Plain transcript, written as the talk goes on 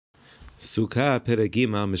Sukkah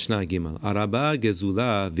Perigima Mishnah Gimel. Araba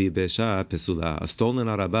gezula vibesha pesula. A stolen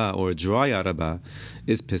araba or a dry araba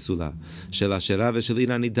is pesula. Shel ashera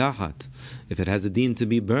v'shelina nidahat. If it has a deen to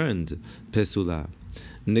be burned, pesula.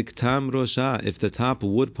 Niktam rosha. If the top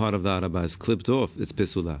wood part of the araba is clipped off, it's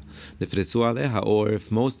pesula. Nifresu aleha. Or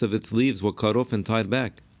if most of its leaves were cut off and tied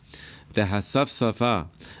back. The hasafsafa,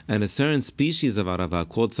 and a certain species of arava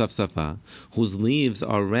called safsafa, whose leaves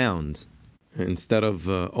are round instead of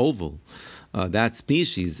oval, that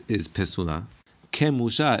species is pesula.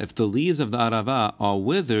 Kemusha, if the leaves of the arava are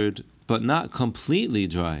withered but not completely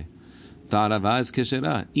dry, the arava is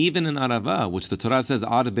keshera. Even in arava, which the Torah says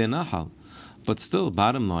ad benahal, but still,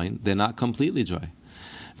 bottom line, they're not completely dry.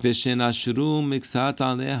 Veshenashru miksat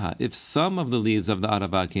aleha, if some of the leaves of the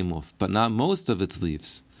arava came off, but not most of its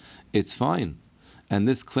leaves, it's fine. And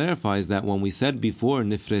this clarifies that when we said before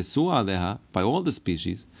nifresu aleha, by all the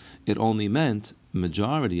species, it only meant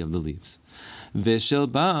majority of the leaves. Veshel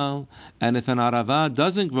baal, and if an arava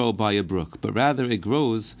doesn't grow by a brook, but rather it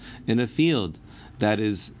grows in a field that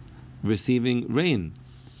is receiving rain,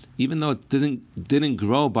 even though it didn't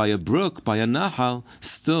grow by a brook, by a nahal,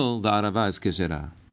 still the arava is keshera.